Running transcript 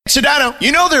Sedano,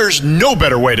 you know there's no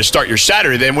better way to start your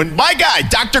Saturday than when my guy,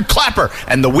 Dr. Clapper,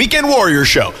 and the Weekend Warrior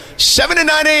Show, 7 to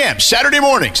 9 a.m. Saturday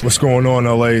mornings. What's going on,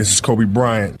 L.A.? This is Kobe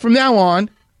Bryant. From now on,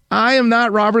 I am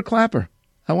not Robert Clapper.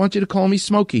 I want you to call me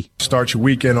Smokey. Start your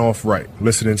weekend off right.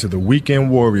 Listening to the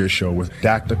Weekend Warrior Show with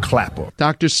Dr. Clapper.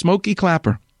 Dr. Smokey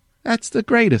Clapper. That's the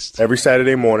greatest. Every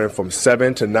Saturday morning from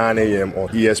 7 to 9 a.m. on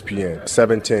ESPN,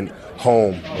 710,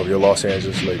 home of your Los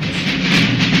Angeles Lakers.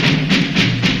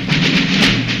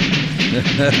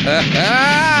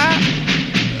 Wow.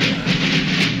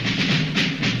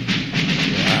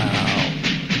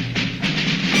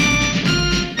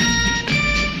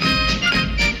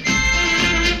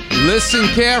 Listen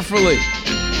carefully.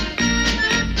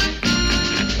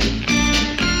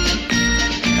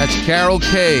 That's Carol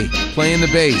Kay playing the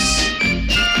bass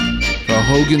for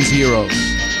Hogan's Heroes.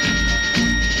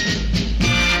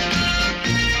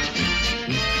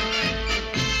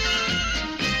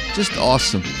 Just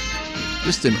awesome.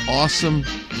 Just an awesome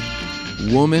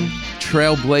woman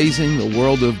trailblazing the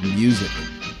world of music.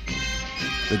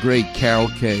 The great Carol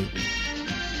Kay.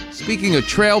 Speaking of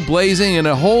trailblazing in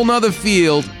a whole nother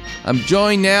field, I'm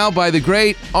joined now by the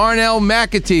great Arnell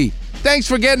McAtee. Thanks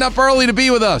for getting up early to be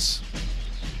with us.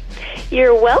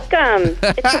 You're welcome.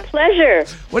 It's a pleasure.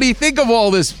 What do you think of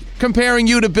all this, comparing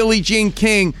you to Billie Jean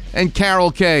King and Carol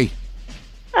Kay?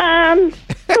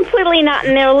 Completely not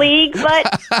in their league,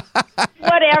 but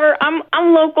whatever.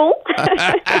 I'm local.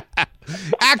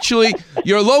 Actually,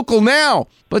 you're local now.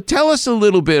 But tell us a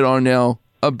little bit, Arnell,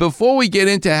 before we get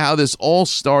into how this all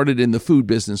started in the food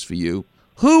business for you.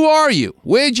 Who are you?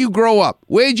 Where'd you grow up?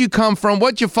 Where'd you come from?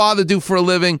 What'd your father do for a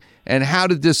living? And how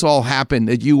did this all happen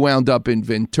that you wound up in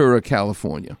Ventura,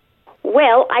 California?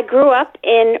 Well, I grew up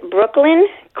in Brooklyn,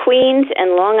 Queens,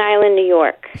 and Long Island, New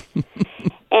York.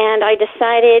 And I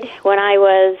decided when I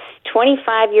was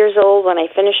 25 years old, when I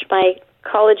finished my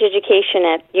college education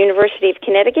at University of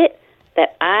Connecticut,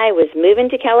 that I was moving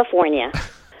to California.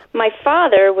 My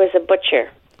father was a butcher.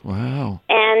 Wow.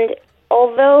 And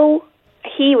although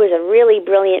he was a really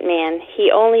brilliant man,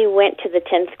 he only went to the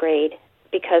 10th grade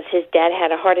because his dad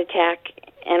had a heart attack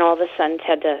and all the sons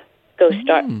had to go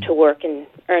start to work and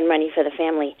earn money for the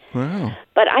family. Wow.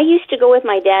 But I used to go with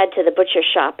my dad to the butcher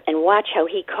shop and watch how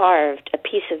he carved a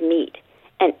piece of meat,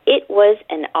 and it was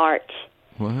an art.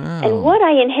 Wow. And what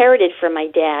I inherited from my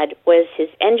dad was his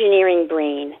engineering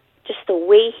brain, just the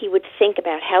way he would think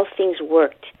about how things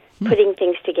worked, putting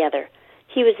things together.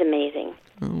 He was amazing.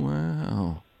 Oh,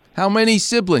 wow. How many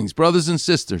siblings, brothers and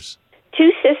sisters?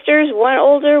 2 sisters, one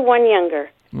older, one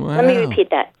younger. Wow. Let me repeat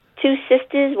that. 2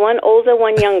 sisters, one older,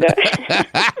 one younger.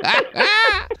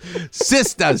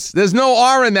 Sisters. There's no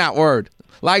R in that word.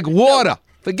 Like water.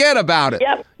 Forget about it.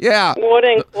 Yep. Yeah. Water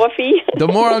and coffee. The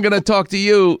more I'm going to talk to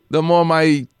you, the more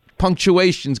my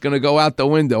punctuation's going to go out the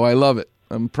window. I love it.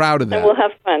 I'm proud of that. And we'll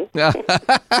have fun.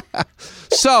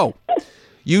 So,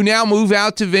 you now move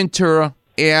out to Ventura,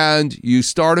 and you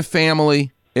start a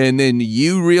family, and then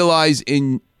you realize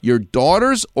in your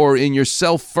daughters or in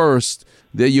yourself first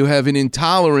that you have an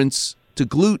intolerance to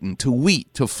gluten, to wheat,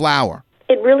 to flour.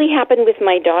 It really happened with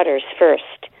my daughters first.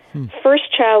 First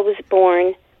child was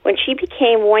born. When she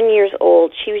became 1 year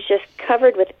old, she was just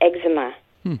covered with eczema.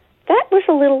 That was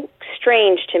a little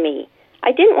strange to me.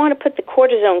 I didn't want to put the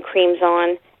cortisone creams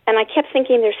on, and I kept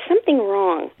thinking there's something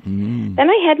wrong. Then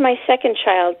I had my second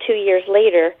child 2 years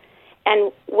later,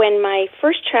 and when my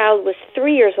first child was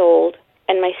 3 years old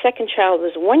and my second child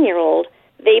was 1 year old,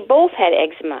 they both had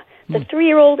eczema. The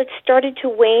 3-year-old, it started to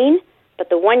wane, but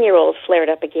the 1-year-old flared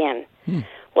up again.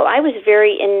 Well, I was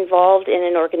very involved in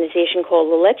an organization called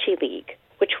the Leche League,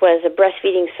 which was a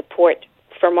breastfeeding support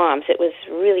for moms. It was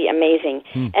really amazing.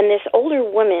 And this older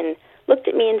woman looked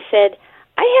at me and said,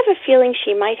 I have a feeling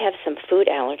she might have some food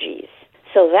allergies.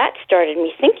 So that started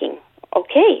me thinking,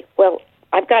 okay, well,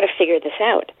 I've got to figure this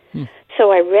out.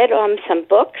 So I read some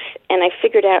books, and I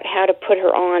figured out how to put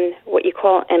her on what you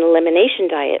call an elimination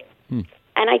diet.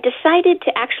 And I decided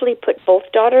to actually put both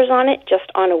daughters on it just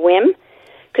on a whim,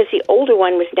 because the older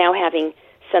one was now having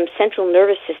some central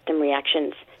nervous system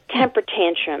reactions, temper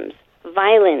tantrums,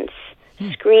 violence,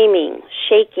 screaming,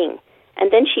 shaking, and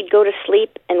then she'd go to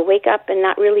sleep and wake up and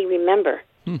not really remember.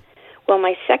 Well,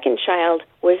 my second child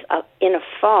was in a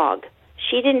fog.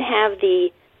 She didn't have the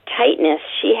tightness.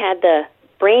 She had the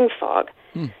brain fog.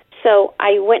 So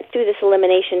I went through this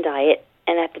elimination diet,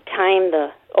 and at the time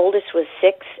the oldest was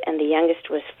 6 and the youngest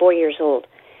was 4 years old.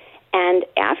 And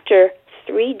after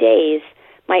 3 days,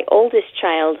 my oldest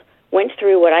child went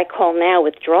through what I call now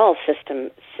withdrawal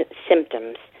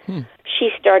symptoms. She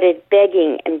started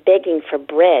begging and begging for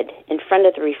bread in front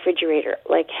of the refrigerator,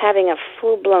 like having a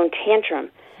full-blown tantrum.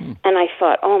 And I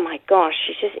thought, oh my gosh,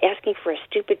 she's just asking for a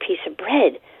stupid piece of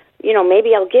bread. You know,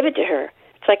 maybe I'll give it to her.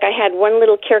 It's like I had one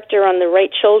little character on the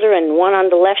right shoulder and one on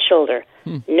the left shoulder.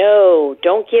 No,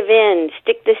 don't give in.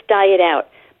 Stick this diet out.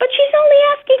 But she's only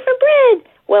asking for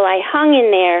bread. Well, I hung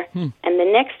in there, and the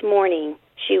next morning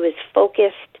she was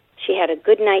focused. She had a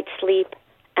good night's sleep,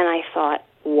 and I thought,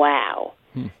 wow.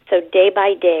 So day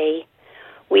by day,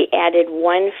 we added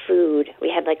one food. We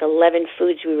had like 11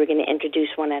 foods we were going to introduce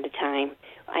one at a time.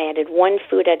 I added one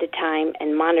food at a time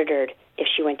and monitored if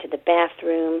she went to the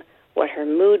bathroom, what her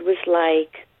mood was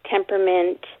like,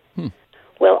 temperament.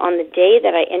 Well, on the day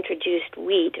that I introduced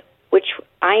wheat, which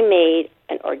I made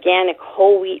an organic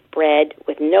whole wheat bread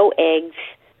with no eggs,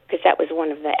 because that was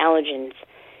one of the allergens,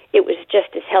 it was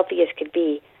just as healthy as could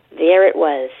be. There it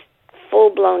was,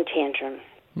 full-blown tantrum.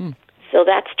 So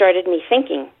that started me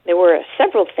thinking. There were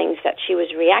several things that she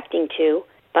was reacting to,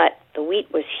 but the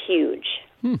wheat was huge.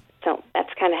 So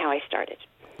that's kind of how I started.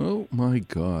 Oh, my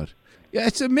God. Yeah,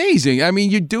 it's amazing. I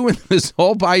mean, you're doing this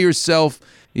all by yourself.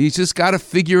 You just got to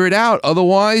figure it out.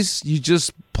 Otherwise, you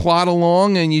just plod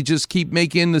along and you just keep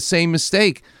making the same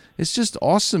mistake. It's just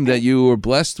awesome that you were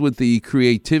blessed with the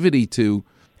creativity to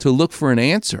look for an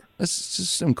answer. That's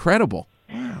just incredible.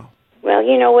 Wow. Well,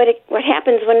 you know what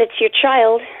happens when it's your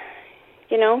child,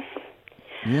 you know?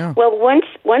 Yeah. Well, once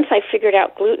I figured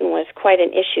out gluten was quite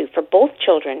an issue for both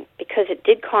children because it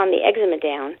did calm the eczema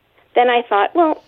down, then I thought, well,